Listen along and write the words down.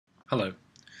Hello.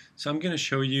 So I'm going to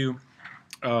show you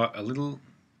a little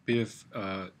bit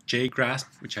of JGrasp,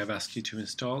 which I've asked you to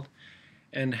install,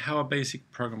 and how a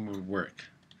basic program will work.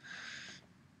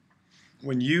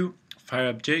 When you fire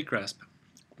up JGrasp,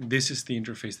 this is the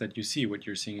interface that you see, what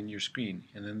you're seeing in your screen.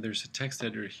 And then there's a text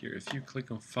editor here. If you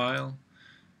click on File,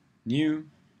 New,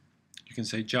 you can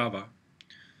say Java,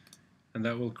 and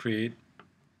that will create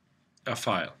a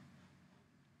file.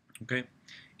 Okay?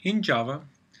 In Java,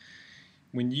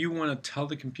 when you want to tell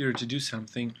the computer to do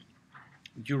something,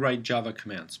 you write Java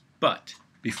commands. But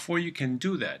before you can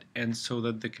do that, and so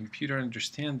that the computer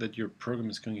understands that your program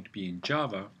is going to be in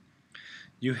Java,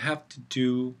 you have to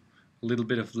do a little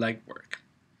bit of legwork.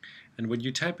 And what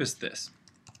you type is this: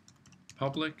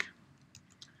 public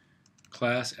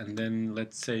class, and then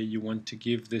let's say you want to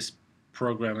give this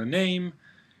program a name.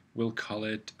 We'll call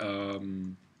it, how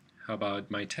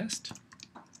about my test?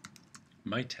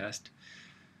 My test.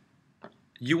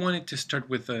 You want it to start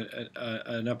with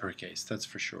an uppercase, that's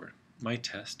for sure. My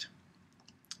test.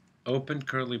 Open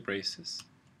curly braces.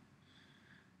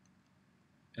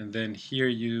 And then here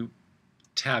you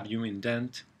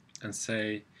indent, and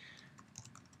say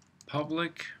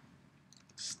public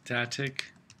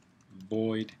static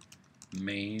void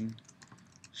main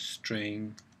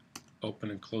string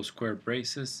open and close square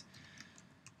braces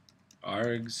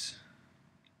args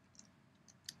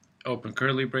open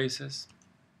curly braces,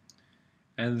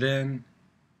 and then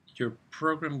your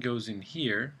program goes in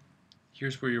here.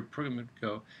 Here's where your program would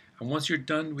go, and once you're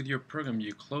done with your program,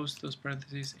 you close those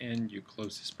parentheses and you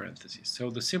close this parentheses.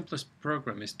 So the simplest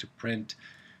program is to print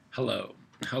hello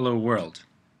world.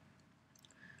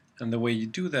 And the way you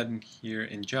do that in here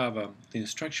in Java, the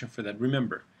instruction for that,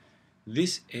 remember,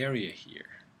 this area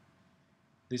here,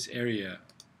 this area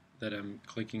that I'm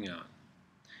clicking on,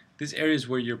 this area is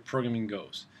where your programming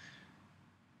goes.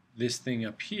 This thing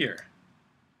up here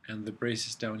and the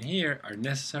braces down here are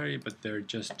necessary, but they're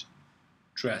just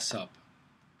dress up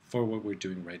for what we're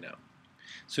doing right now.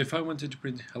 So if I wanted to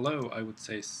print hello, I would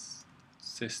say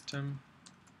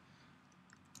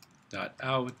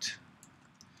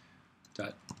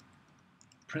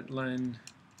system.out.println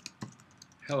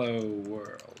hello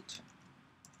world.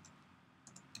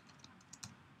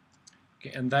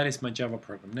 Okay, and that is my Java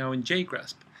program. Now in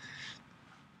JGrasp,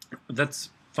 that's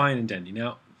fine and dandy.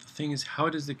 Now the thing is, how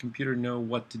does the computer know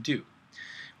what to do?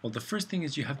 Well, the first thing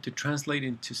is you have to translate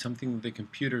into something that the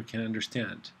computer can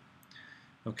understand.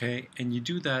 Okay, and you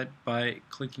do that by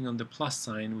clicking on the plus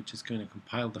sign, which is going to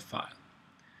compile the file.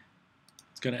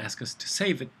 It's going to ask us to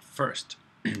save it first.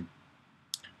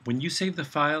 When you save the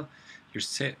file,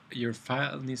 your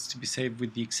file needs to be saved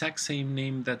with the exact same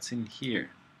name that's in here.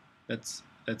 That's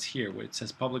here where it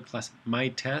says public class my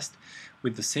test,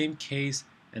 with the same case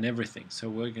and everything. So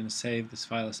we're going to save this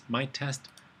file as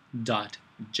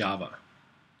mytest.java.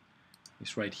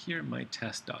 It's right here,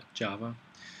 mytest.java.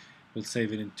 We'll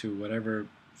save it into whatever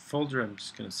folder. I'm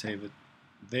just going to save it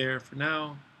there for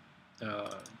now.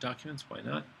 Documents, why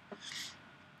not?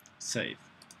 Save.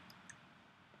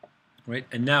 Right,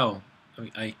 and now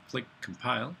I click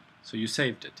compile. So you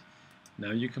saved it.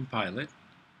 Now you compile it.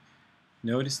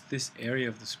 Notice this area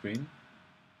of the screen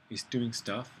is doing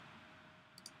stuff.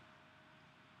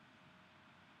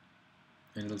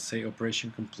 And it'll say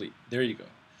operation complete. There you go.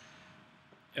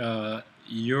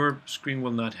 Your screen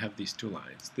will not have these two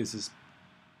lines. This is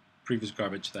previous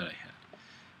garbage that I had.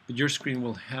 But your screen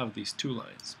will have these two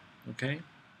lines. Okay?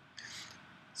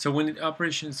 So when the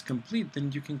operation is complete,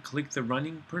 then you can click the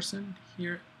running person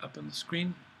here up on the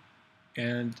screen,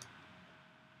 and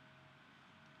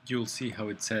you'll see how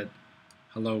it said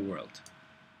hello world.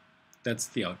 That's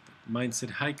the output. Mine said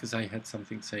hi because I had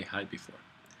something say hi before.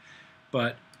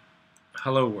 But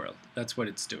hello world, that's what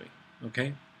it's doing.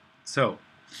 Okay? So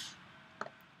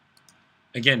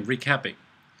again, recapping,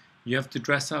 you have to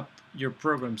dress up your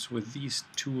programs with these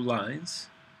two lines,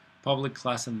 public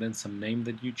class and then some name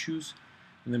that you choose,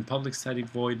 and then public static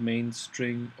void main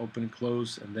string open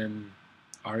close, and then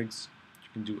args. You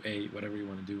can do whatever you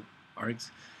want to do,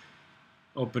 args,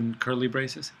 open curly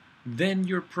braces, then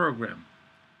your program,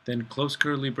 then close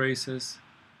curly braces.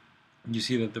 You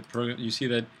see that the program, you see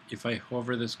that if I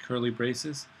hover this curly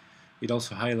braces, it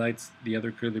also highlights the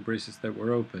other curly braces that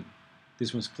were open.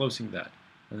 This one's closing that,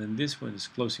 and then this one is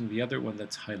closing the other one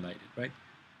that's highlighted, right?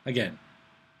 Again,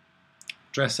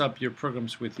 dress up your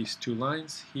programs with these two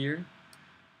lines here,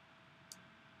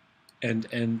 and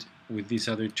end with these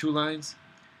other two lines,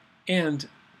 and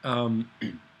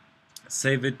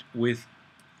save it with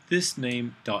this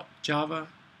name .java,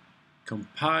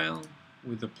 compile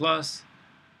with a plus,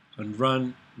 and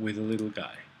run with a little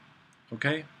guy.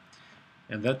 Okay?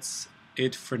 And that's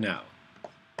it for now.